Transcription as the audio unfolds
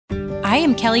I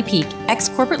am Kelly Peak,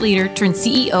 ex-corporate leader turned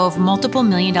CEO of multiple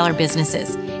million-dollar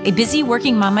businesses. A busy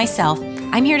working mom myself,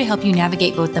 I'm here to help you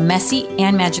navigate both the messy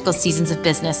and magical seasons of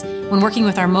business when working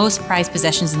with our most prized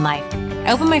possessions in life.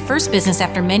 I opened my first business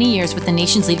after many years with the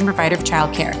nation's leading provider of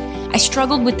childcare. I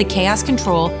struggled with the chaos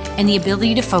control and the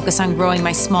ability to focus on growing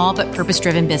my small but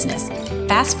purpose-driven business.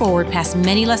 Fast forward past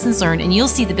many lessons learned and you'll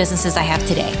see the businesses I have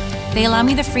today. They allow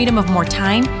me the freedom of more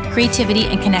time, creativity,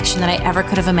 and connection than I ever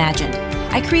could have imagined.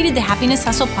 I created the Happiness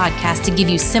Hustle podcast to give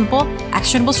you simple,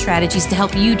 actionable strategies to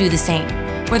help you do the same.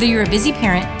 Whether you're a busy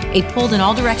parent, a pulled in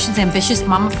all directions ambitious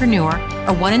mamapreneur,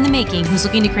 or one in the making who's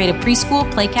looking to create a preschool,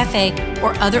 play cafe,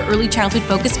 or other early childhood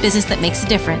focused business that makes a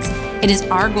difference, it is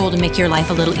our goal to make your life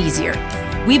a little easier.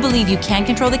 We believe you can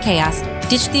control the chaos,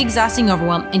 ditch the exhausting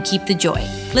overwhelm, and keep the joy.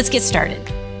 Let's get started.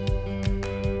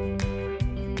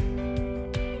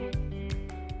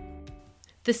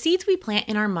 The seeds we plant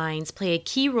in our minds play a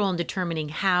key role in determining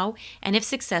how and if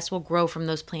success will grow from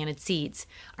those planted seeds.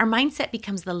 Our mindset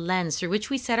becomes the lens through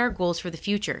which we set our goals for the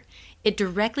future. It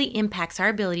directly impacts our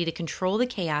ability to control the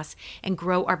chaos and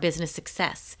grow our business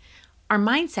success. Our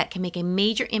mindset can make a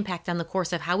major impact on the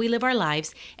course of how we live our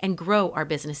lives and grow our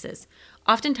businesses.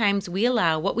 Oftentimes, we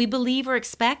allow what we believe or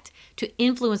expect to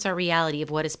influence our reality of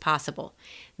what is possible.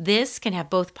 This can have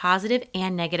both positive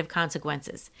and negative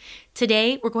consequences.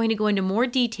 Today, we're going to go into more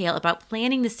detail about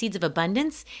planting the seeds of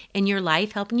abundance in your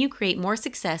life, helping you create more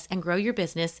success and grow your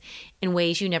business in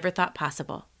ways you never thought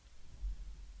possible.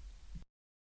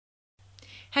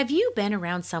 Have you been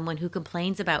around someone who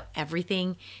complains about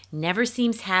everything, never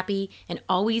seems happy, and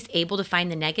always able to find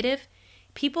the negative?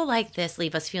 People like this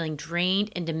leave us feeling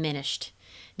drained and diminished.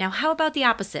 Now, how about the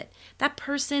opposite? That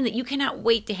person that you cannot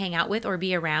wait to hang out with or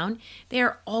be around, they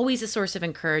are always a source of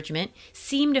encouragement,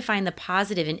 seem to find the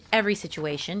positive in every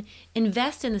situation,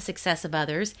 invest in the success of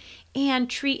others, and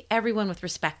treat everyone with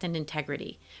respect and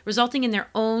integrity, resulting in their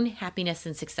own happiness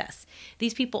and success.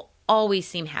 These people always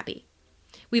seem happy.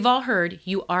 We've all heard,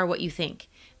 you are what you think.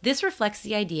 This reflects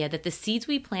the idea that the seeds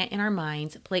we plant in our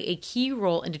minds play a key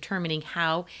role in determining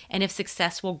how and if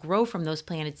success will grow from those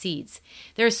planted seeds.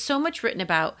 There is so much written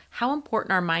about how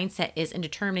important our mindset is in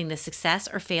determining the success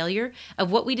or failure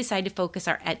of what we decide to focus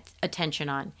our attention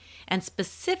on, and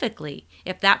specifically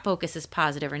if that focus is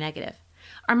positive or negative.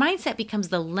 Our mindset becomes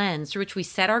the lens through which we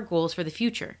set our goals for the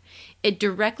future. It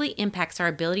directly impacts our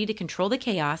ability to control the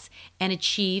chaos and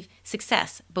achieve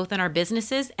success, both in our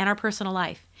businesses and our personal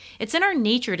life. It's in our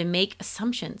nature to make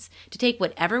assumptions, to take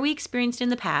whatever we experienced in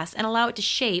the past and allow it to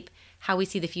shape how we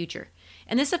see the future.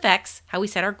 And this affects how we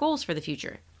set our goals for the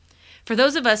future. For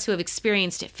those of us who have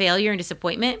experienced failure and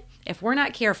disappointment, if we're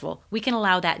not careful, we can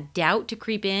allow that doubt to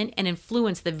creep in and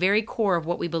influence the very core of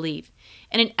what we believe.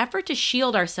 In an effort to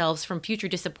shield ourselves from future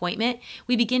disappointment,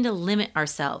 we begin to limit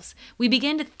ourselves. We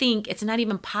begin to think it's not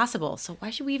even possible, so why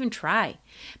should we even try?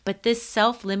 But this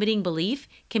self-limiting belief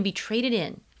can be traded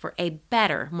in for a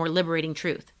better, more liberating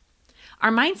truth.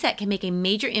 Our mindset can make a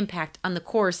major impact on the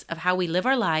course of how we live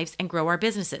our lives and grow our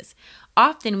businesses.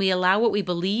 Often we allow what we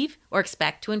believe or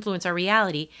expect to influence our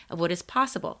reality of what is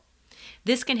possible.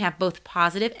 This can have both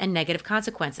positive and negative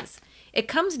consequences. It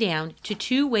comes down to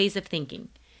two ways of thinking: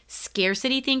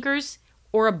 scarcity thinkers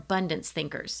or abundance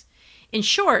thinkers. In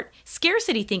short,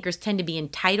 scarcity thinkers tend to be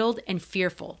entitled and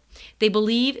fearful. They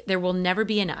believe there will never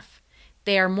be enough.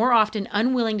 They are more often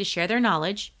unwilling to share their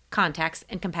knowledge, contacts,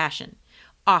 and compassion.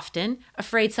 Often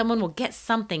afraid someone will get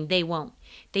something they won't.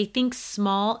 They think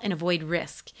small and avoid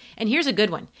risk. And here's a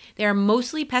good one. They are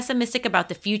mostly pessimistic about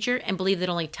the future and believe that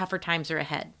only tougher times are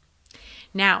ahead.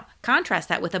 Now, contrast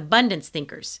that with abundance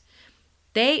thinkers.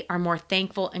 They are more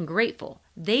thankful and grateful.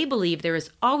 They believe there is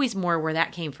always more where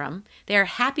that came from. They are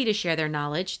happy to share their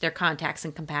knowledge, their contacts,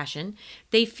 and compassion.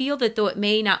 They feel that though it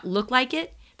may not look like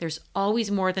it, there's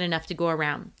always more than enough to go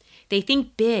around. They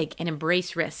think big and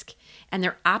embrace risk, and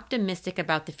they're optimistic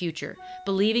about the future,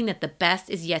 believing that the best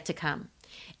is yet to come.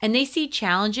 And they see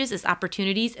challenges as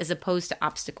opportunities as opposed to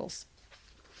obstacles.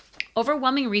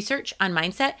 Overwhelming research on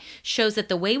mindset shows that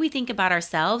the way we think about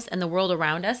ourselves and the world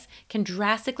around us can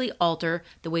drastically alter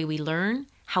the way we learn,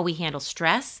 how we handle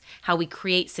stress, how we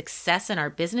create success in our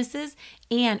businesses,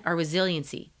 and our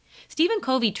resiliency. Stephen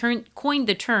Covey coined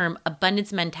the term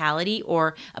abundance mentality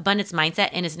or abundance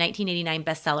mindset in his 1989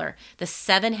 bestseller, The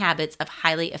 7 Habits of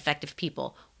Highly Effective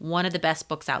People, one of the best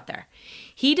books out there.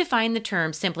 He defined the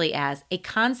term simply as a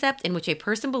concept in which a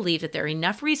person believes that there are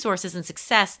enough resources and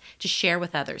success to share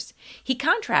with others. He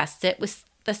contrasts it with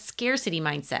the scarcity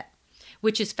mindset,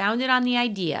 which is founded on the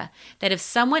idea that if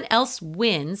someone else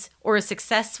wins or is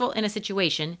successful in a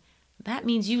situation, that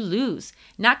means you lose,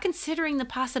 not considering the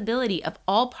possibility of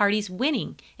all parties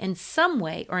winning in some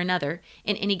way or another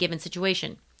in any given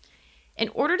situation. In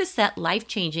order to set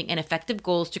life-changing and effective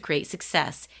goals to create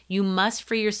success, you must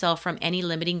free yourself from any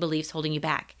limiting beliefs holding you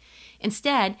back.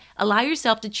 Instead, allow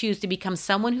yourself to choose to become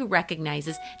someone who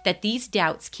recognizes that these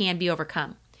doubts can be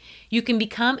overcome. You can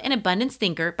become an abundance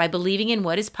thinker by believing in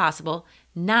what is possible,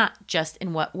 not just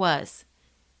in what was.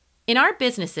 In our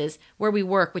businesses, where we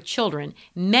work with children,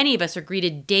 many of us are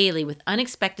greeted daily with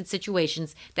unexpected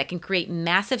situations that can create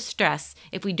massive stress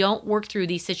if we don't work through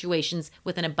these situations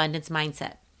with an abundance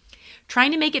mindset.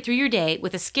 Trying to make it through your day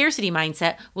with a scarcity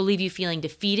mindset will leave you feeling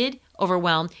defeated,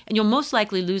 overwhelmed, and you'll most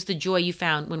likely lose the joy you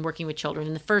found when working with children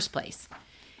in the first place.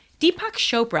 Deepak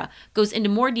Chopra goes into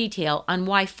more detail on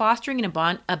why fostering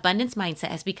an abundance mindset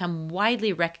has become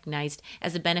widely recognized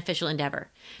as a beneficial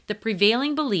endeavor. The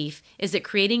prevailing belief is that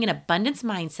creating an abundance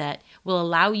mindset will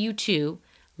allow you to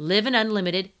live an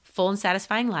unlimited, full and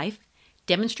satisfying life,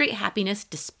 demonstrate happiness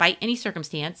despite any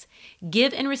circumstance,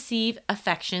 give and receive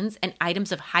affections and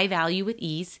items of high value with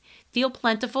ease, feel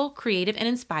plentiful, creative, and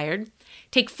inspired,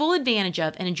 take full advantage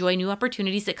of and enjoy new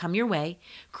opportunities that come your way,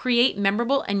 create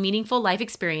memorable and meaningful life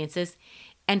experiences,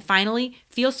 and finally,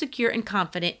 feel secure and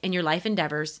confident in your life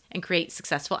endeavors and create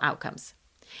successful outcomes.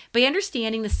 By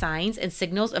understanding the signs and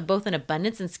signals of both an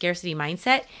abundance and scarcity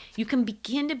mindset, you can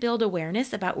begin to build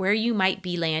awareness about where you might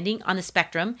be landing on the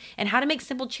spectrum and how to make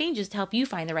simple changes to help you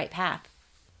find the right path.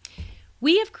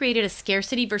 We have created a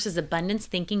scarcity versus abundance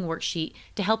thinking worksheet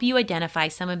to help you identify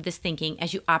some of this thinking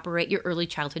as you operate your early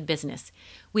childhood business.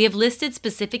 We have listed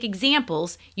specific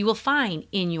examples you will find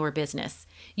in your business.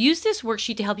 Use this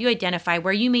worksheet to help you identify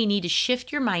where you may need to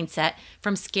shift your mindset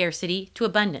from scarcity to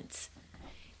abundance.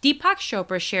 Deepak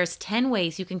Chopra shares 10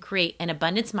 ways you can create an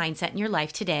abundance mindset in your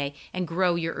life today and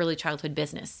grow your early childhood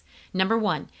business. Number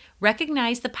 1,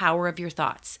 recognize the power of your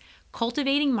thoughts.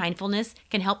 Cultivating mindfulness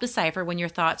can help decipher when your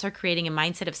thoughts are creating a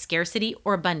mindset of scarcity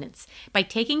or abundance. By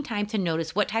taking time to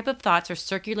notice what type of thoughts are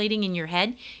circulating in your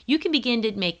head, you can begin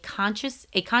to make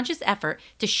a conscious effort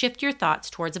to shift your thoughts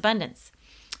towards abundance.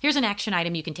 Here's an action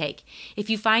item you can take. If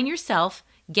you find yourself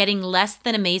getting less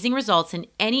than amazing results in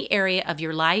any area of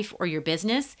your life or your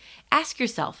business, ask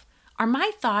yourself, are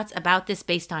my thoughts about this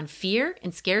based on fear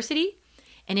and scarcity?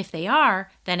 And if they are,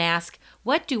 then ask,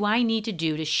 what do I need to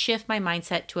do to shift my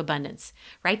mindset to abundance?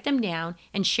 Write them down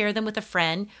and share them with a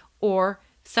friend or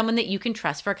someone that you can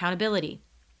trust for accountability.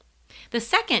 The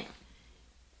second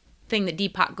thing that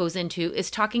Deepak goes into is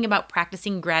talking about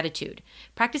practicing gratitude.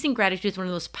 Practicing gratitude is one of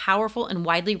the most powerful and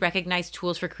widely recognized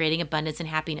tools for creating abundance and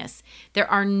happiness.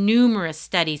 There are numerous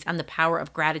studies on the power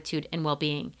of gratitude and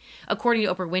well-being. According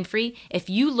to Oprah Winfrey, if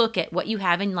you look at what you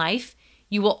have in life,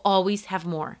 you will always have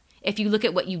more. If you look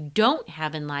at what you don't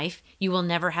have in life, you will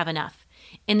never have enough.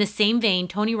 In the same vein,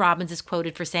 Tony Robbins is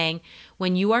quoted for saying,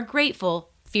 "When you are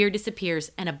grateful, fear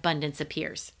disappears and abundance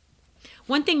appears."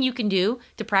 One thing you can do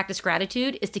to practice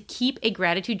gratitude is to keep a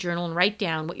gratitude journal and write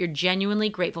down what you're genuinely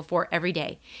grateful for every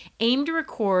day. Aim to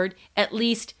record at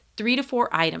least 3 to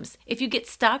 4 items. If you get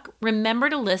stuck, remember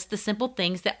to list the simple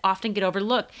things that often get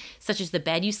overlooked, such as the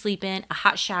bed you sleep in, a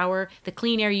hot shower, the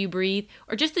clean air you breathe,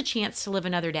 or just the chance to live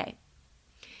another day.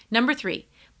 Number 3,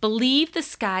 believe the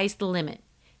sky's the limit.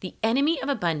 The enemy of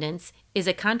abundance is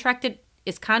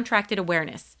contracted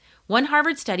awareness. One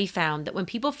Harvard study found that when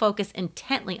people focus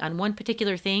intently on one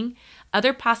particular thing,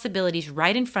 other possibilities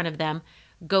right in front of them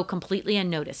go completely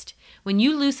unnoticed. When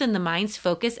you loosen the mind's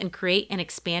focus and create an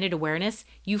expanded awareness,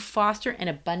 you foster an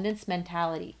abundance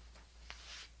mentality.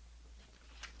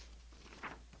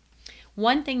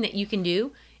 One thing that you can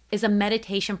do is a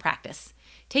meditation practice.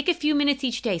 Take a few minutes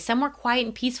each day, somewhere quiet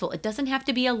and peaceful. It doesn't have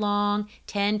to be a long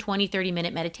 10, 20,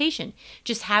 30-minute meditation.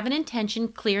 Just have an intention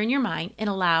clear in your mind and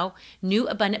allow new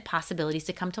abundant possibilities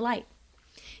to come to light.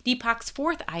 Deepak's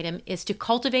 4th item is to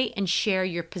cultivate and share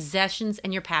your possessions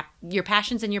and your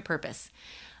passions and your purpose.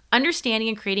 Understanding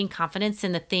and creating confidence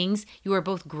in the things you are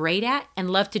both great at and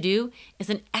love to do is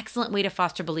an excellent way to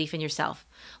foster belief in yourself.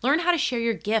 Learn how to share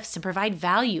your gifts and provide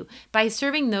value by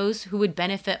serving those who would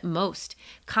benefit most.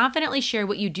 Confidently share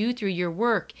what you do through your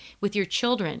work, with your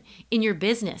children, in your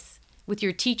business, with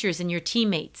your teachers and your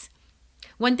teammates.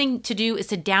 One thing to do is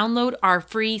to download our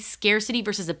free scarcity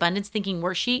versus abundance thinking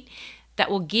worksheet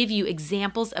that will give you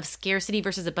examples of scarcity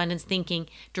versus abundance thinking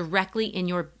directly in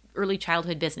your early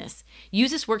childhood business.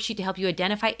 Use this worksheet to help you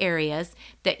identify areas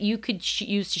that you could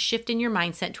use to shift in your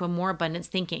mindset to a more abundance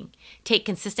thinking. Take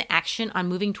consistent action on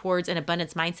moving towards an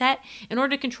abundance mindset in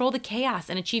order to control the chaos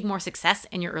and achieve more success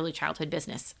in your early childhood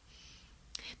business.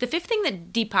 The fifth thing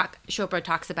that Deepak Chopra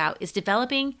talks about is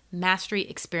developing mastery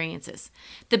experiences.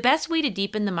 The best way to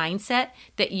deepen the mindset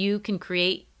that you can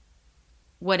create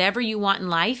whatever you want in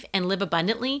life and live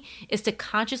abundantly is to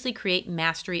consciously create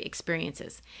mastery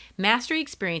experiences. Mastery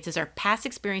experiences are past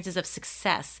experiences of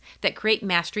success that create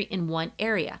mastery in one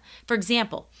area. For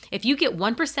example, if you get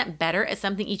 1% better at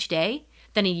something each day,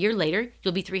 then a year later,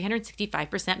 you'll be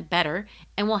 365% better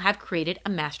and will have created a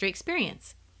mastery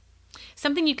experience.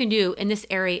 Something you can do in this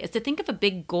area is to think of a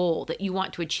big goal that you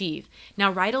want to achieve.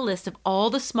 Now write a list of all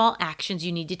the small actions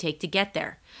you need to take to get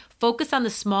there. Focus on the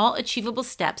small achievable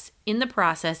steps in the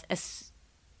process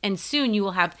and soon you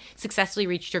will have successfully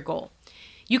reached your goal.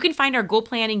 You can find our goal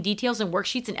planning details and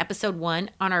worksheets in episode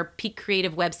 1 on our Peak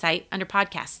Creative website under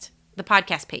podcast, the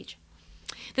podcast page.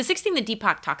 The sixth thing that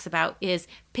Deepak talks about is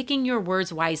picking your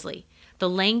words wisely. The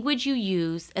language you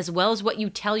use, as well as what you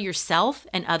tell yourself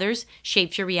and others,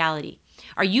 shapes your reality.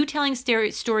 Are you telling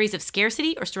stories of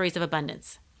scarcity or stories of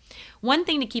abundance? One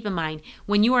thing to keep in mind,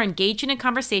 when you are engaged in a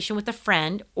conversation with a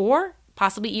friend or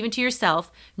possibly even to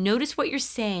yourself, notice what you're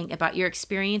saying about your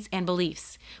experience and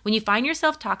beliefs. When you find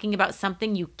yourself talking about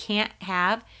something you can't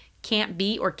have, can't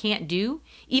be, or can't do,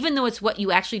 even though it's what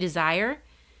you actually desire,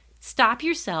 stop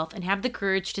yourself and have the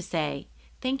courage to say,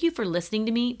 "Thank you for listening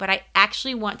to me, but I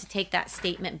actually want to take that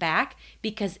statement back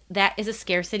because that is a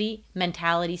scarcity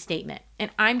mentality statement,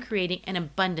 and I'm creating an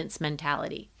abundance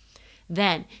mentality."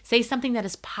 Then say something that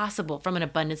is possible from an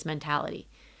abundance mentality.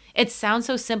 It sounds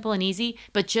so simple and easy,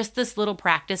 but just this little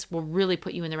practice will really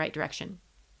put you in the right direction.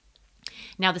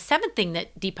 Now, the seventh thing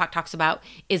that Deepak talks about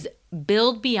is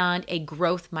build beyond a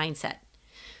growth mindset.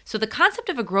 So the concept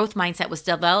of a growth mindset was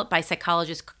developed by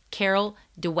psychologist Carol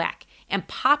Dweck and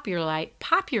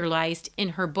popularized in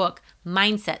her book,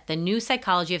 Mindset, The New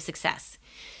Psychology of Success.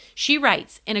 She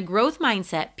writes, in a growth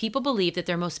mindset, people believe that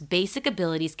their most basic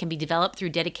abilities can be developed through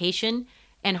dedication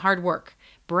and hard work.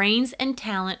 Brains and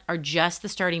talent are just the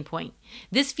starting point.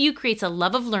 This view creates a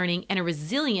love of learning and a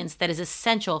resilience that is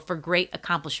essential for great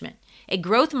accomplishment. A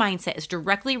growth mindset is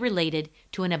directly related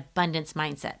to an abundance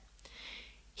mindset.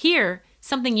 Here,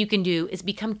 something you can do is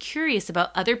become curious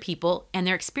about other people and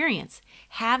their experience.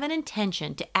 Have an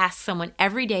intention to ask someone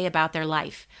every day about their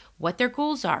life, what their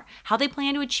goals are, how they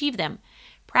plan to achieve them.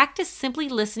 Practice simply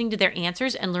listening to their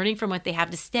answers and learning from what they have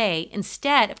to say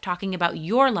instead of talking about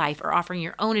your life or offering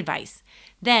your own advice.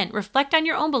 Then reflect on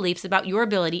your own beliefs about your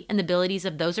ability and the abilities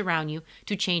of those around you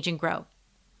to change and grow.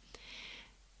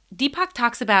 Deepak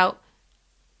talks about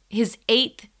his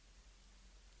 8th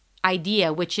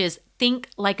idea, which is think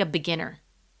like a beginner.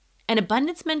 An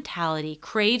abundance mentality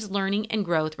craves learning and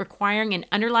growth, requiring an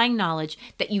underlying knowledge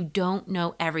that you don't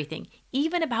know everything,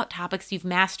 even about topics you've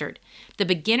mastered. The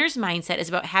beginner's mindset is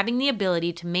about having the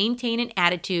ability to maintain an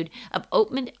attitude of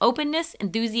openness,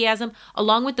 enthusiasm,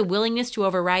 along with the willingness to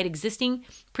override existing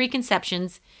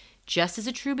preconceptions, just as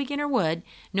a true beginner would,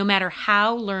 no matter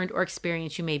how learned or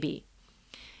experienced you may be.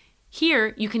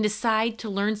 Here, you can decide to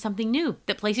learn something new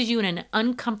that places you in an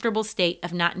uncomfortable state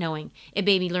of not knowing. It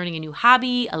may be learning a new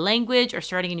hobby, a language, or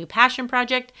starting a new passion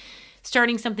project,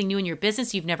 starting something new in your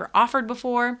business you've never offered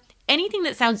before, anything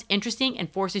that sounds interesting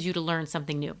and forces you to learn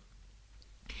something new.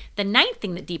 The 9th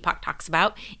thing that Deepak talks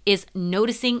about is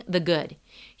noticing the good.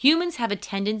 Humans have a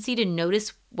tendency to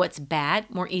notice what's bad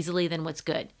more easily than what's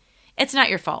good. It's not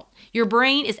your fault. Your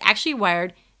brain is actually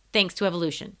wired thanks to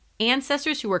evolution.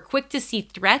 Ancestors who were quick to see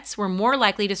threats were more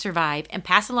likely to survive and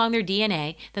pass along their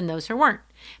DNA than those who weren't.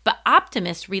 But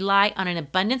optimists rely on an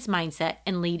abundance mindset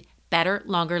and lead better,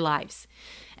 longer lives.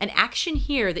 An action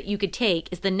here that you could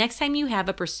take is the next time you have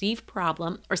a perceived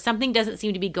problem or something doesn't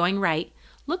seem to be going right,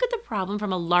 look at the problem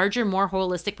from a larger, more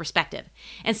holistic perspective.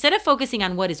 Instead of focusing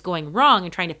on what is going wrong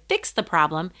and trying to fix the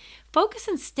problem, focus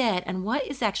instead on what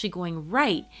is actually going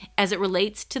right as it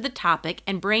relates to the topic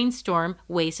and brainstorm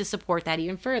ways to support that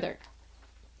even further.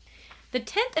 The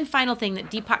 10th and final thing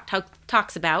that Deepak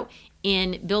talks about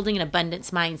in building an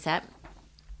abundance mindset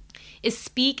is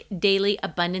speak daily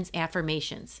abundance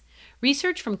affirmations.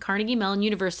 Research from Carnegie Mellon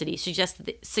University suggests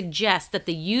that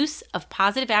the use of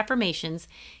positive affirmations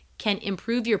can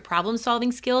improve your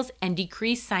problem-solving skills and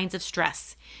decrease signs of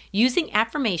stress. Using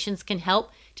affirmations can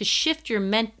help to shift your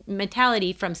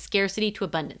mentality from scarcity to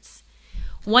abundance.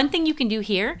 One thing you can do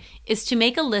here is to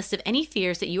make a list of any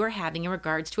fears that you are having in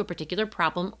regards to a particular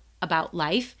problem about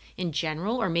life in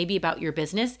general, or maybe about your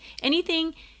business,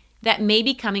 anything that may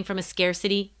be coming from a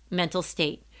scarcity mental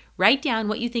state. Write down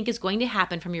what you think is going to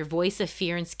happen from your voice of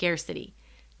fear and scarcity.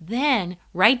 Then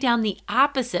write down the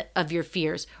opposite of your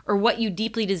fears or what you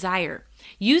deeply desire.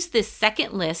 Use this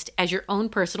second list as your own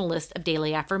personal list of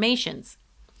daily affirmations.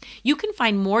 You can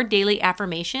find more daily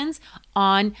affirmations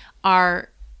on our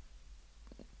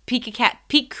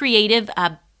Peak Creative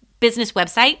business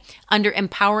website under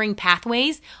Empowering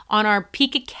Pathways, on our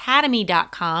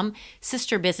peakacademy.com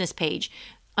sister business page.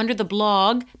 Under the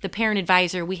blog, The Parent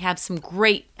Advisor, we have some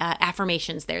great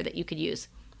affirmations there that you could use.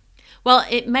 While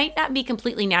it might not be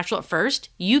completely natural at first,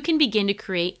 you can begin to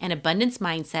create an abundance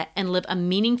mindset and live a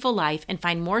meaningful life and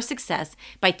find more success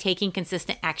by taking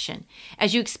consistent action.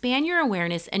 As you expand your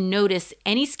awareness and notice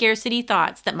any scarcity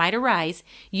thoughts that might arise,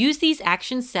 use these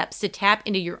action steps to tap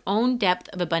into your own depth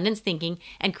of abundance thinking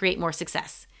and create more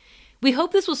success. We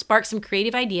hope this will spark some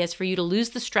creative ideas for you to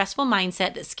lose the stressful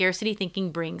mindset that scarcity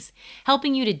thinking brings,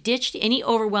 helping you to ditch any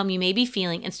overwhelm you may be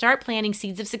feeling and start planting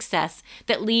seeds of success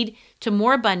that lead to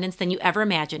more abundance than you ever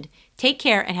imagined. Take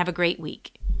care and have a great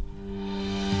week.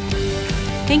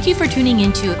 Thank you for tuning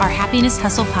into our Happiness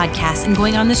Hustle podcast and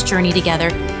going on this journey together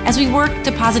as we work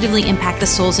to positively impact the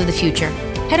souls of the future.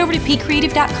 Head over to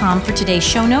peakcreative.com for today's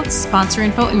show notes, sponsor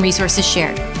info, and resources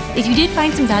shared. If you did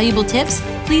find some valuable tips,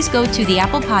 please go to the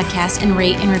Apple Podcast and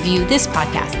rate and review this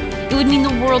podcast. It would mean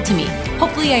the world to me.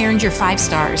 Hopefully I earned your 5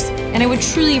 stars, and I would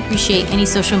truly appreciate any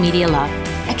social media love.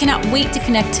 I cannot wait to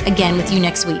connect again with you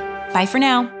next week. Bye for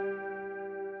now.